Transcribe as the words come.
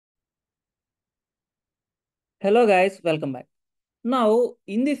Hello guys, welcome back. Now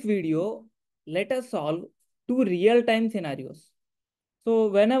in this video, let us solve two real-time scenarios. So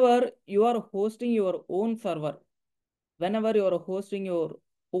whenever you are hosting your own server,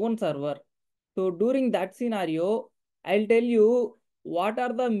 so during that scenario, I'll tell you what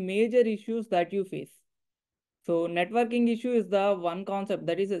are the major issues that you face. So networking issue is the one concept,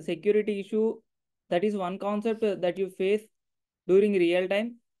 that is a security issue. That is one concept that you face during real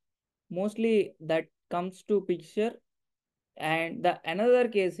time. Mostly that comes to picture. And the another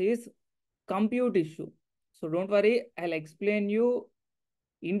case is compute issue. So don't worry, I'll explain you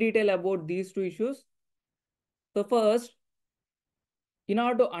in detail about these two issues. So first, in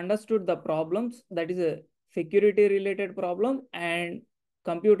order to understood the problems, that is a security related problem and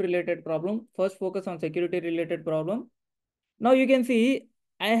compute related problem. First focus on security related problem. Now you can see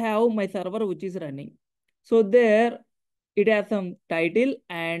I have my server which is running. So there it has some title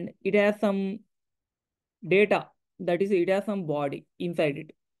and it has some data, that is it has some body inside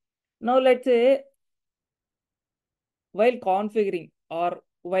it. Now let's say while configuring or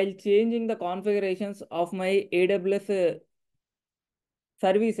while changing the configurations of my AWS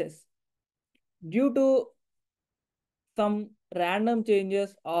services due to some random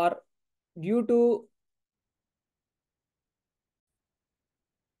changes or due to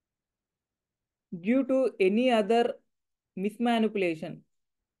any other mismanipulation.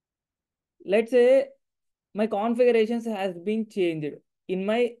 Let's say my configurations has been changed in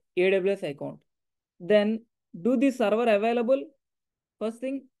my AWS account. Then do the server available? First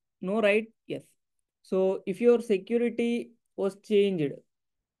thing, no, right? Yes. So if your security was changed,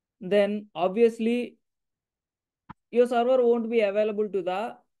 then obviously your server won't be available to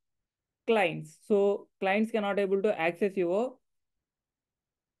the clients. So clients cannot able to access your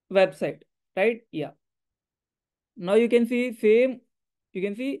website, right? Yeah. Now you can see same, you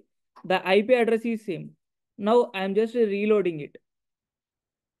can see the IP address is same. Now I'm just reloading it.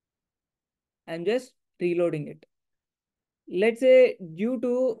 I'm just reloading it. Let's say due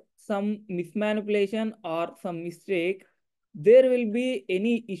to some mismanipulation or some mistake, there will be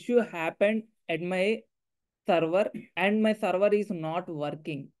any issue happened at my server and my server is not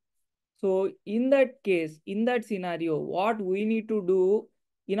working. So in that case, in that scenario, what we need to do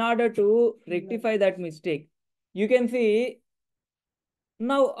in order to rectify that mistake, you can see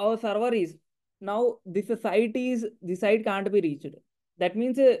now our server is, now this site can't be reached. That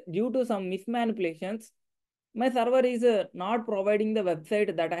means due to some mismanipulations, my server is not providing the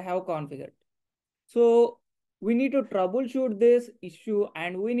website that I have configured. So we need to troubleshoot this issue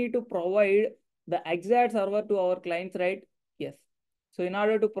and we need to provide the exact server to our clients, right? Yes. So in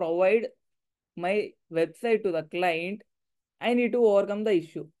order to provide my website to the client, I need to overcome the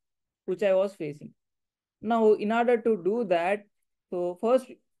issue which I was facing. Now, in order to do that, so first,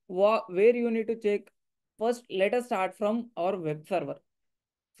 where you need to check, first, let us start from our web server.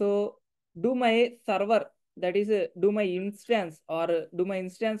 So, do my server, that is, do my instance or do my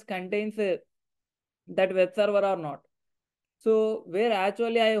instance contains that web server or not? So, where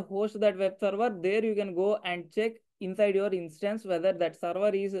actually I host that web server, there you can go and check inside your instance whether that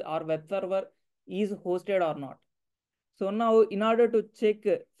server is or web server is hosted or not. So now in order to check,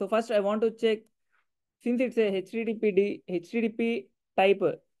 so first I want to check, since it's a HTTP type,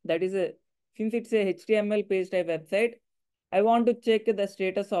 that is a, since it's a HTML page type website, I want to check the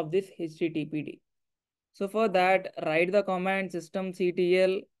status of this HTTPD. So for that, write the command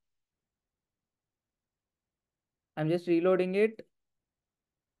systemctl. I'm just reloading it.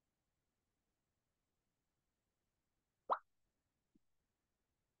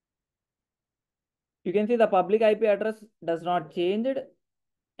 You can see the public IP address does not change.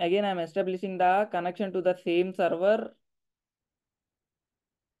 Again, I'm establishing the connection to the same server.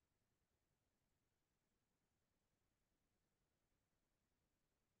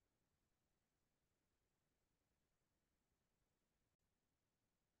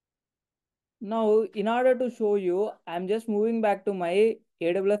 Now, in order to show you, I'm just moving back to my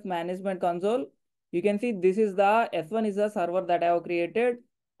AWS management console. You can see this is the S1 is the server that I have created.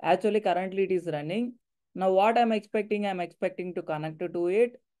 Actually, currently it is running. Now, what I'm expecting to connect to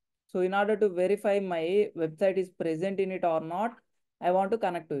it. So in order to verify my website is present in it or not, I want to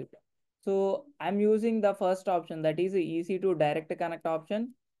connect to it. So I'm using the first option, that is EC2 direct connect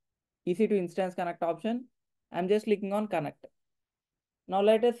option, EC2 instance connect option. I'm just clicking on connect. Now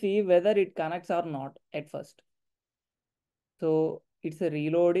let us see whether it connects or not at first. So it's a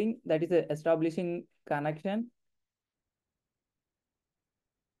reloading, that is a establishing connection.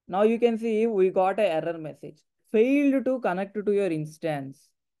 Now you can see we got an error message. Failed to connect to your instance.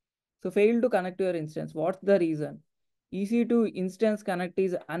 So failed to connect to your instance. What's the reason? EC2 instance connect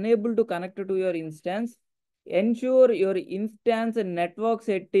is unable to connect to your instance Ensure your instance network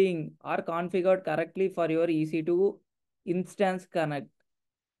setting are configured correctly for your EC2 instance connect.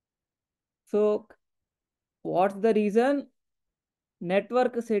 So what's the reason?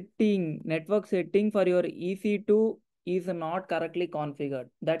 Network setting for your EC2 is not correctly configured.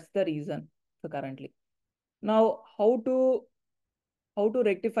 That's the reason. So currently. Now how to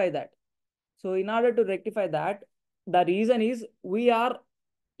rectify that? So in order to rectify that, the reason is we are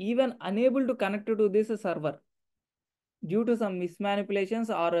even unable to connect to this server due to some mismanipulations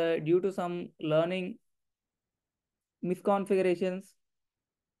or due to some learning misconfigurations.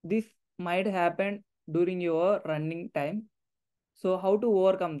 This might happen during your running time. So how to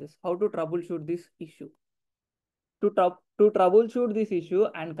overcome this? How to troubleshoot this issue? To troubleshoot this issue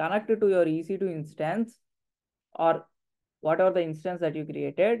and connect it to your EC2 instance or whatever the instance that you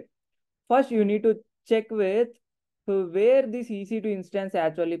created, first you need to check with so where this EC2 instance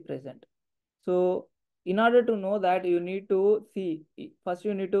actually present. So in order to know that, you need to see, first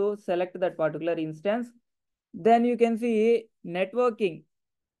you need to select that particular instance. Then you can see networking.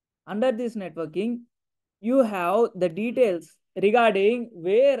 Under this networking, you have the details regarding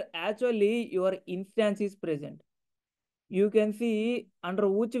where actually your instance is present. You can see under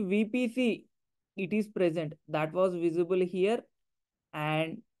which VPC it is present. That was visible here.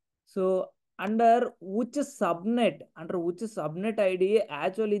 And so under which subnet ID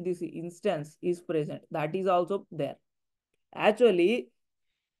actually this instance is present, that is also there. Actually,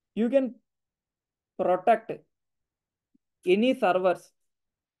 you can protect any servers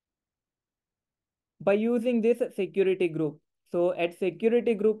by using this security group. So at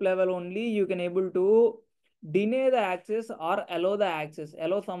security group level only, you can able to deny the access or allow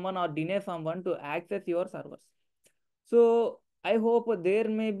someone or deny someone to access your servers. So I hope there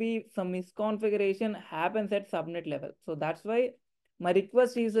may be some misconfiguration happens at subnet level. So that's why my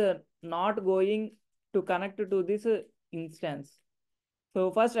request is not going to connect to this instance. So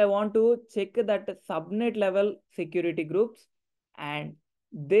first I want to check that subnet level security groups, and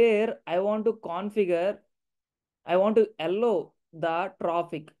there I want to allow the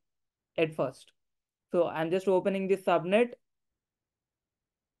traffic at first. So I'm just opening this subnet.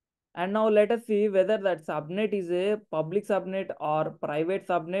 And now let us see whether that subnet is a public subnet or private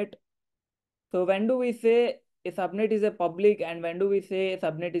subnet. So when do we say a subnet is a public and when do we say a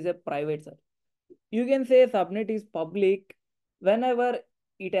subnet is a private subnet? You can say subnet is public whenever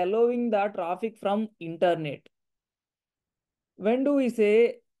it allowing the traffic from internet. When do we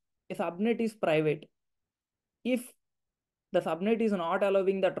say a subnet is private? If the subnet is not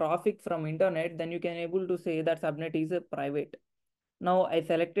allowing the traffic from internet, then you can able to say that subnet is a private. Now I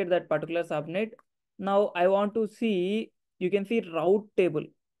selected that particular subnet. Now I want to see, you can see route table.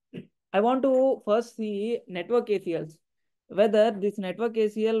 I want to first see network ACLs, whether this network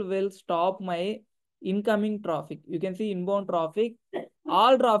ACL will stop my incoming traffic. You can see inbound traffic,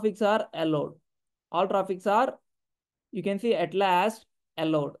 all traffics are allowed. All traffics are, you can see at last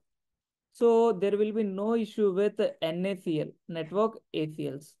allowed. So there will be no issue with NACL, network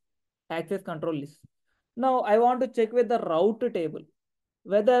ACLs, access control list. Now I want to check with the route table,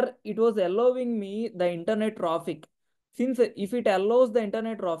 whether it was allowing me the internet traffic. Since if it allows the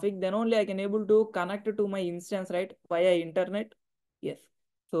internet traffic, then only I can able to connect to my instance, right, via internet. Yes.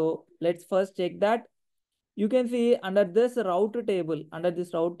 So let's first check that. You can see under this route table,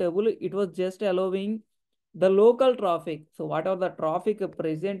 it was just allowing the local traffic. So whatever the traffic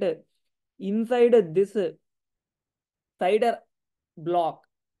present inside this cider block,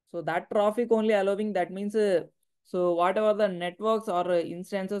 so that traffic only allowing, that means so whatever the networks or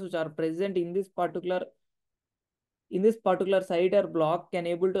instances which are present in this particular cider block can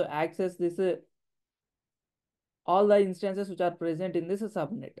able to access this all the instances which are present in this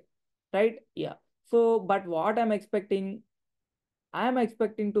subnet, right? Yeah. So but what I am expecting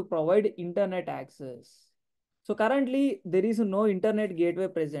to provide internet access. So currently there is no internet gateway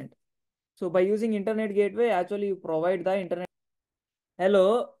present. So by using internet gateway, actually you provide the internet.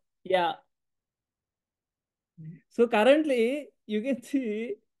 Hello. Yeah. So currently you can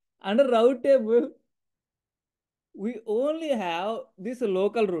see under route table, we only have this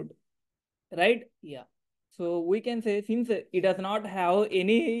local route, right? Yeah. So we can say, since it does not have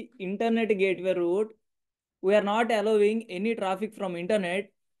any internet gateway route, we are not allowing any traffic from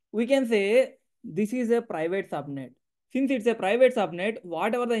internet, we can say this is a private subnet. Since it's a private subnet,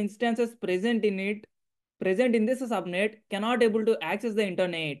 whatever the instances present in this subnet cannot able to access the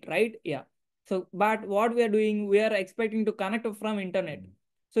internet, right? Yeah. So but what we are doing, we are expecting to connect from internet.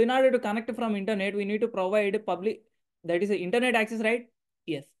 So in order to connect from internet, we need to provide public, that is a internet access, right?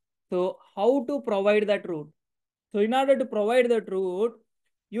 Yes. So how to provide that route? So in order to provide that route,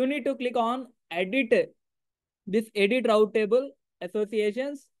 you need to click on edit this edit route table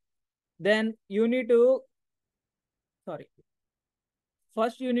associations. Then you need to, sorry,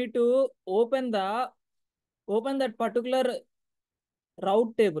 first you need to open that particular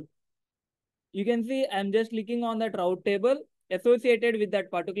route table. You can see I'm just clicking on that route table associated with that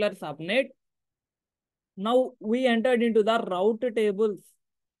particular subnet. Now we entered into the route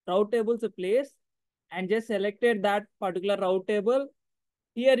tables place and just selected that particular route table.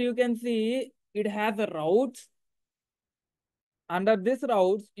 Here you can see it has a routes. Under this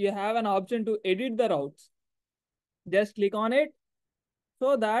routes, you have an option to edit the routes. Just click on it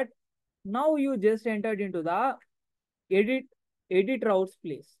so that now you just entered into the edit edit routes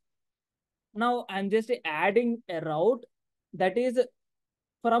place. Now I'm just adding a route that is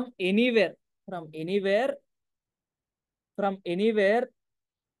from anywhere, from anywhere, from anywhere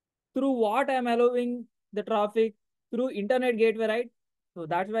through what I'm allowing the traffic through internet gateway, right? So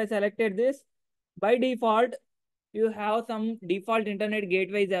that's why I selected this. By default, you have some default internet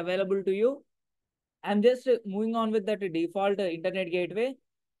gateways available to you. I'm just moving on with that default internet gateway.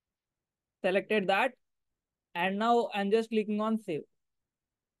 Selected that. And now I'm just clicking on save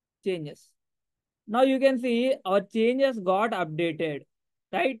changes. Now you can see our changes got updated,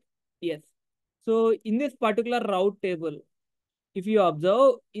 right? Yes. So in this particular route table, if you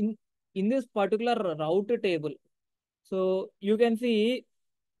observe in this particular route table, so you can see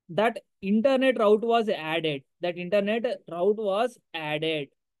that internet route was added. That internet route was added.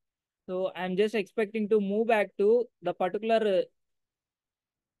 So I'm just expecting to move back to the particular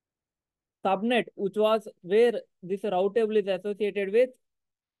subnet, which was where this route table is associated with.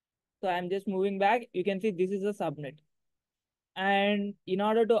 So I'm just moving back. You can see this is a subnet. And in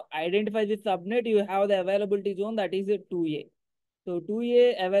order to identify this subnet, you have the availability zone that is a 2A. So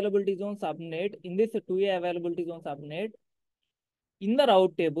 2A availability zone subnet, in this 2A availability zone subnet, in the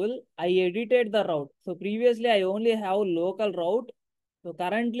route table, I edited the route. So previously I only have local route. So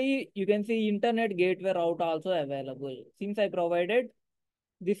currently you can see internet gateway route also available. Since I provided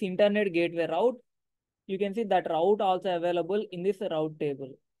this internet gateway route, you can see that route also available in this route table.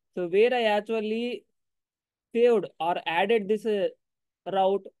 So where I actually saved or added this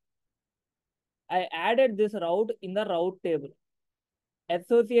route, I added this route in the route table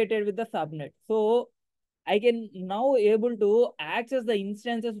associated with the subnet. So I can now able to access the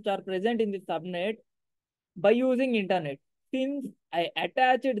instances which are present in the subnet by using internet. Since I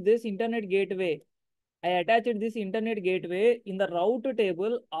attached this internet gateway, in the route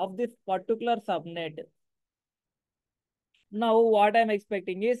table of this particular subnet. Now what I'm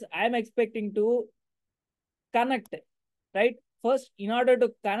expecting is I'm expecting to connect, right? First, in order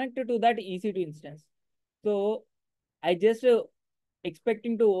to connect to that EC2 instance. So I just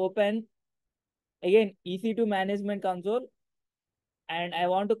expecting to open again EC2 management console and I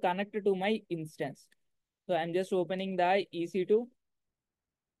want to connect to my instance. So I'm just opening the EC2.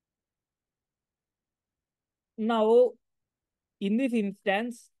 Now in this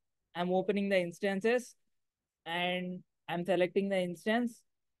instance, I'm opening the instances and I'm selecting the instance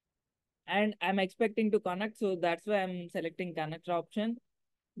and I'm expecting to connect. So that's why I'm selecting connect option.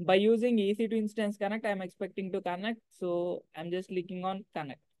 By using EC2 instance connect, I'm expecting to connect. So I'm just clicking on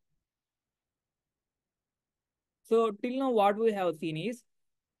connect. So till now what we have seen is,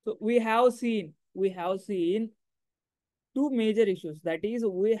 so we have seen two major issues. That is,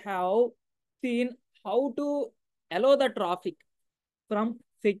 we have seen how to allow the traffic from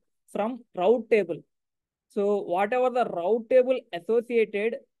route table. So whatever the route table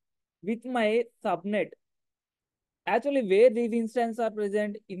associated with my subnet, actually where these instances are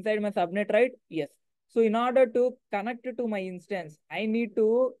present inside my subnet, right? Yes. So in order to connect to my instance, I need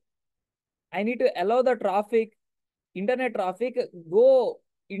to allow the traffic, internet traffic go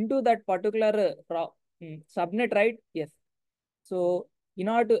into that particular subnet, right? Yes. So in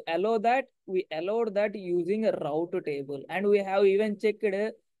order to allow that, we allowed that using a route table, and we have even checked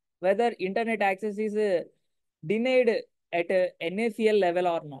whether internet access is denied at NACL level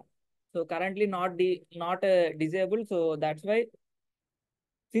or not. So currently not disabled. So that's why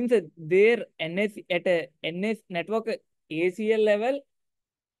since their NS at a NS network ACL level,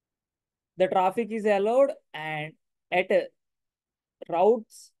 the traffic is allowed, and at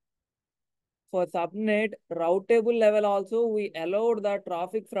routes for subnet route table level also, we allowed the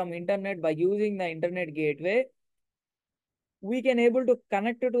traffic from internet by using the internet gateway. We can able to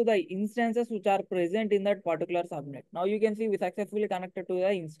connect to the instances which are present in that particular subnet. Now you can see we successfully connected to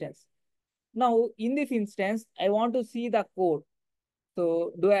the instance. Now in this instance, I want to see the code.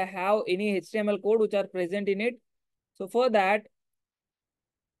 So do I have any HTML code which are present in it? So for that,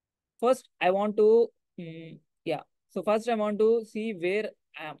 first I want to, yeah. So first I want to see where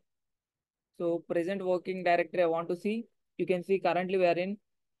I am. So present working directory I want to see. You can see currently we are in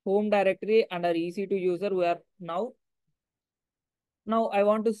home directory under EC2 user. We are now. Now I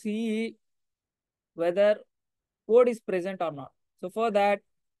want to see whether code is present or not. So for that,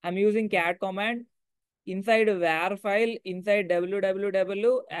 I'm using cat command inside var file, inside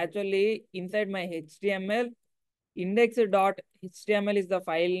www, actually inside my HTML, index.html is the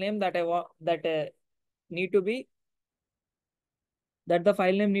file name that I want need to be that the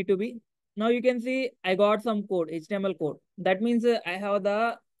file name need to be. Now you can see I got some code, HTML code. That means I have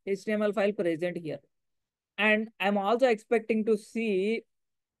the HTML file present here. And I'm also expecting to see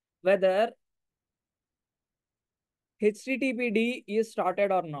whether HTTPD is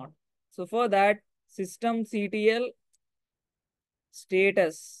started or not. So for that, systemctl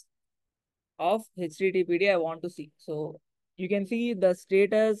status of HTTPD I want to see. So you can see the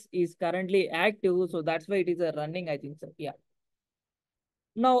status is currently active. So that's why it is running, I think so. Yeah.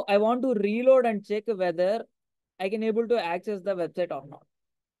 Now I want to reload and check whether I can able to access the website or not.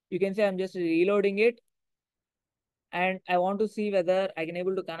 You can say I'm just reloading it and I want to see whether I can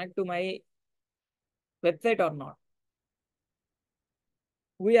able to connect to my website or not.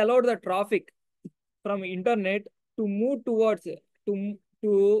 We allowed the traffic from internet to move towards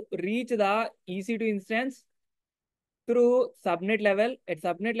to reach the EC2 instance through subnet level. At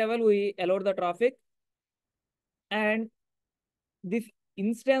subnet level, we allowed the traffic, and this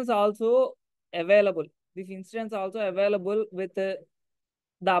instance also available. This instance also available with the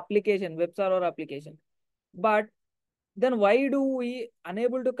application, web server application. But then why do we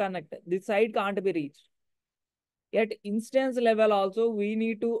unable to connect? This site can't be reached. At instance level also, we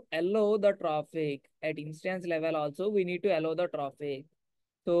need to allow the traffic. At instance level also, we need to allow the traffic.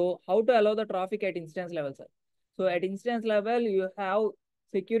 So how to allow the traffic at instance level, sir? So at instance level, you have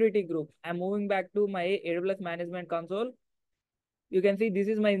security group. I'm moving back to my AWS management console. You can see this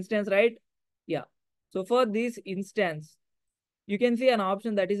is my instance, right? Yeah. So for this instance, you can see an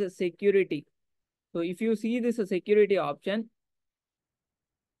option that is a security. So if you see this security option,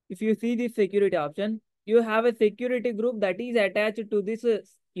 you have a security group that is attached to this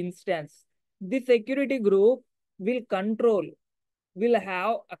instance. This security group will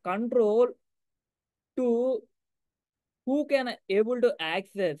have a control to who can able to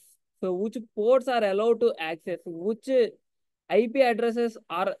access. So which ports are allowed to access, which IP addresses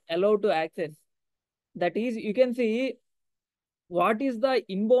are allowed to access. That is, you can see what is the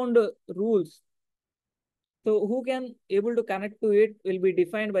inbound rules. So who can able to connect to it will be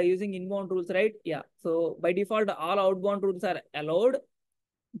defined by using inbound rules, right? Yeah. So by default, all outbound rules are allowed,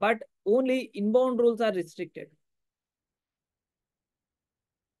 but only inbound rules are restricted.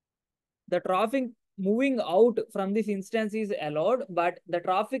 The traffic moving out from this instance is allowed, but the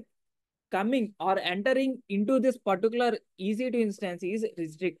traffic coming or entering into this particular EC2 instance is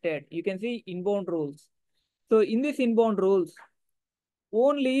restricted. You can see inbound rules. So in this inbound rules,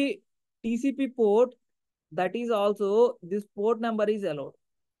 only TCP port, that is also this port number is allowed.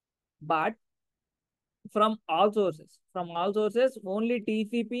 But from all sources, only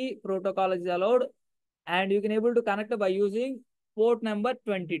TCP protocol is allowed, and you can able to connect by using port number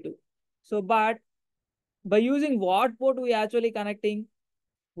 22. So, but by using what port we actually connecting?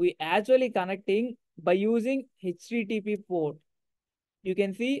 We actually connecting by using HTTP port. You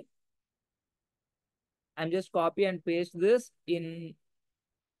can see I'm just copy and paste this in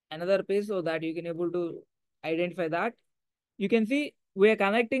another page so that you can able to identify that. You can see we are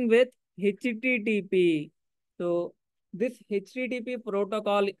connecting with HTTP. So this HTTP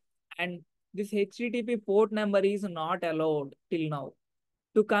protocol and this HTTP port number is not allowed till now.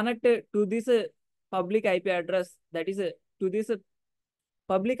 To connect to this public IP address, that is to this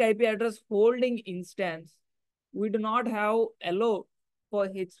public IP address holding instance, we do not have allow for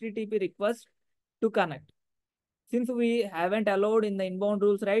HTTP request to connect. Since we haven't allowed in the inbound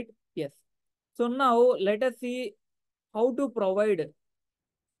rules, right? Yes. So now let us see how to provide,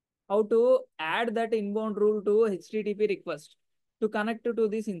 how to add that inbound rule to HTTP request to connect to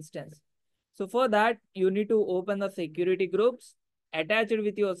this instance. So for that, you need to open the security groups attached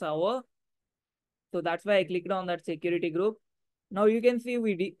with your server. So that's why I clicked on that security group. Now you can see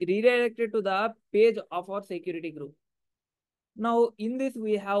we redirected to the page of our security group. Now in this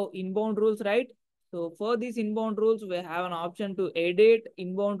we have inbound rules, right? So for these inbound rules, we have an option to edit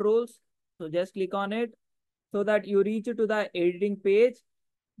inbound rules. So just click on it so that you reach to the editing page.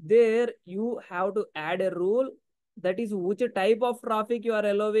 There you have to add a rule, that is which type of traffic you are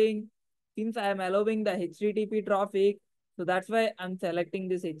allowing. Since I am allowing the HTTP traffic, so that's why I'm selecting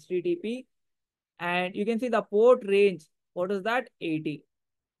this HTTP. And you can see the port range. What is that? 80.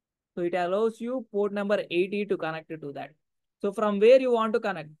 So it allows you port number 80 to connect to that. So from where you want to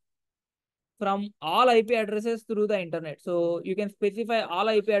connect? from all IP addresses through the internet. So you can specify all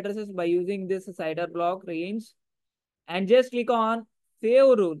IP addresses by using this CIDR block range and just click on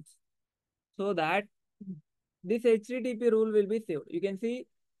save rules so that this HTTP rule will be saved. You can see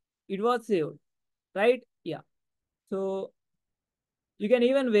it was saved, right? Yeah. So you can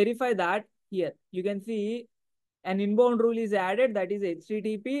even verify that here. You can see an inbound rule is added, that is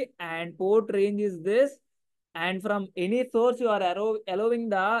HTTP, and port range is this. And from any source you are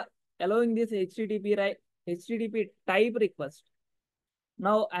allowing this HTTP, right? HTTP type request.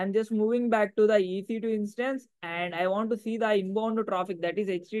 Now I'm just moving back to the EC2 instance and I want to see the inbound traffic, that is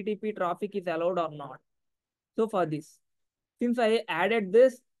HTTP traffic is allowed or not. So for this, since I added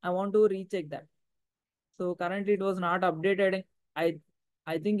this, I want to recheck that. So currently it was not updated. I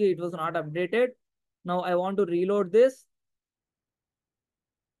I think it was not updated. Now I want to reload this.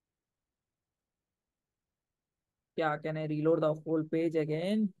 Yeah, can I reload the whole page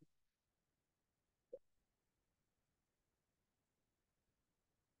again?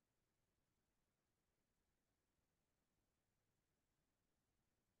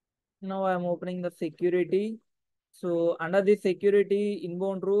 Now I'm opening the security. So under the security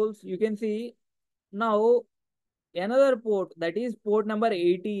inbound rules, you can see now another port, that is port number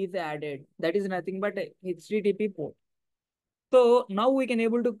 80 is added. That is nothing but a HTTP port. So now we can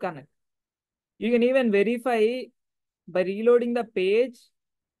able to connect. You can even verify by reloading the page.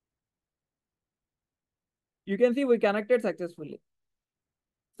 You can see we connected successfully.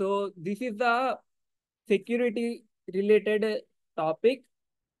 So this is the security related topic,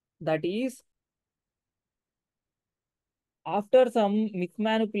 that is after some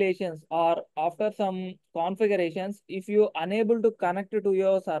mismanipulations or after some configurations, if you unable to connect to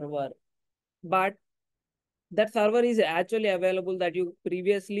your server, but that server is actually available that you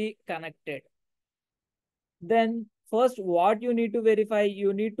previously connected, then first what you need to verify,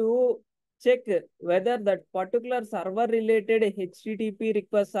 you need to check whether that particular server related HTTP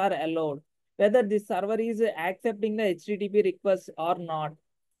requests are allowed, whether this server is accepting the HTTP requests or not.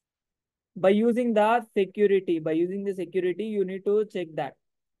 By using the security, you need to check that.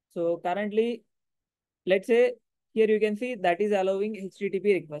 So currently, let's say here you can see that is allowing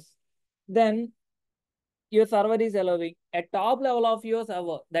HTTP requests. Then your server is allowing at top level of your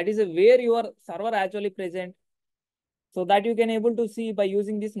server, that is where your server actually present. So that you can able to see by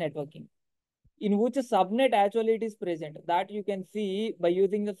using this networking. In which subnet actually it is present, that you can see by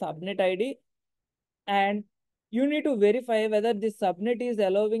using the subnet ID. And you need to verify whether this subnet is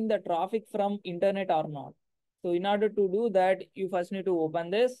allowing the traffic from internet or not. So in order to do that, you first need to open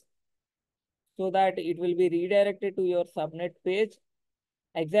this so that it will be redirected to your subnet page.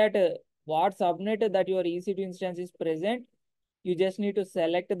 Exact what subnet that your EC2 instance is present, you just need to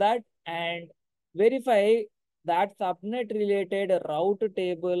select that and verify that subnet related route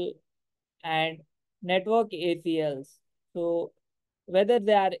table and network ACLs. So whether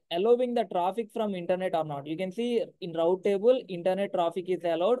they are allowing the traffic from internet or not. You can see in route table, internet traffic is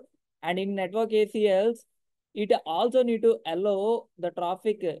allowed, and in network ACLs, it also need to allow the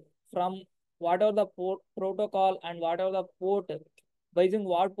traffic from whatever the port protocol and whatever the port, by using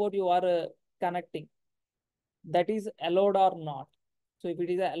what port you are connecting, that is allowed or not. So if it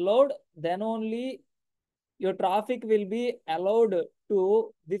is allowed, then only your traffic will be allowed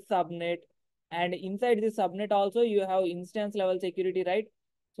to this subnet. And inside this subnet also you have instance level security, right?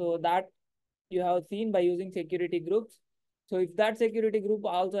 So that you have seen by using security groups. So if that security group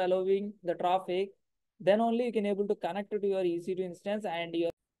also allowing the traffic, then only you can able to connect to your EC2 instance and your.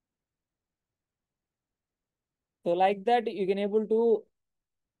 So like that you can able to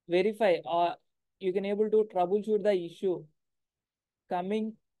verify or you can able to troubleshoot the issue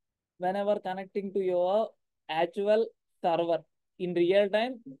coming whenever connecting to your actual server in real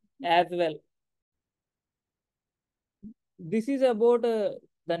time as well. This is about the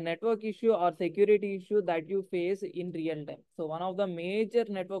network issue or security issue that you face in real time. So one of the major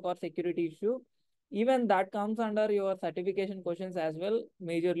network or security issue, even that comes under your certification questions as well,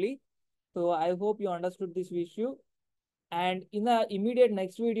 majorly. So I hope you understood this issue. And in the immediate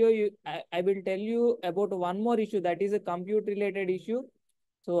next video, I will tell you about one more issue, that is a compute related issue.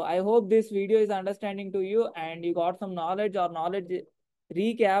 So I hope this video is understanding to you and you got some knowledge or knowledge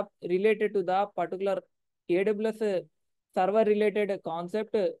recap related to the particular AWS server related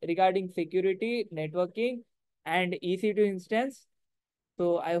concept regarding security, networking and EC2 instance.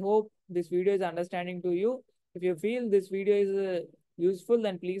 So I hope this video is understanding to you. If you feel this video is useful,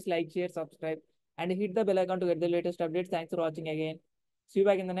 then please like, share, subscribe and hit the bell icon to get the latest updates. Thanks for watching again. See you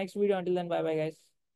back in the next video. Until then, bye bye guys.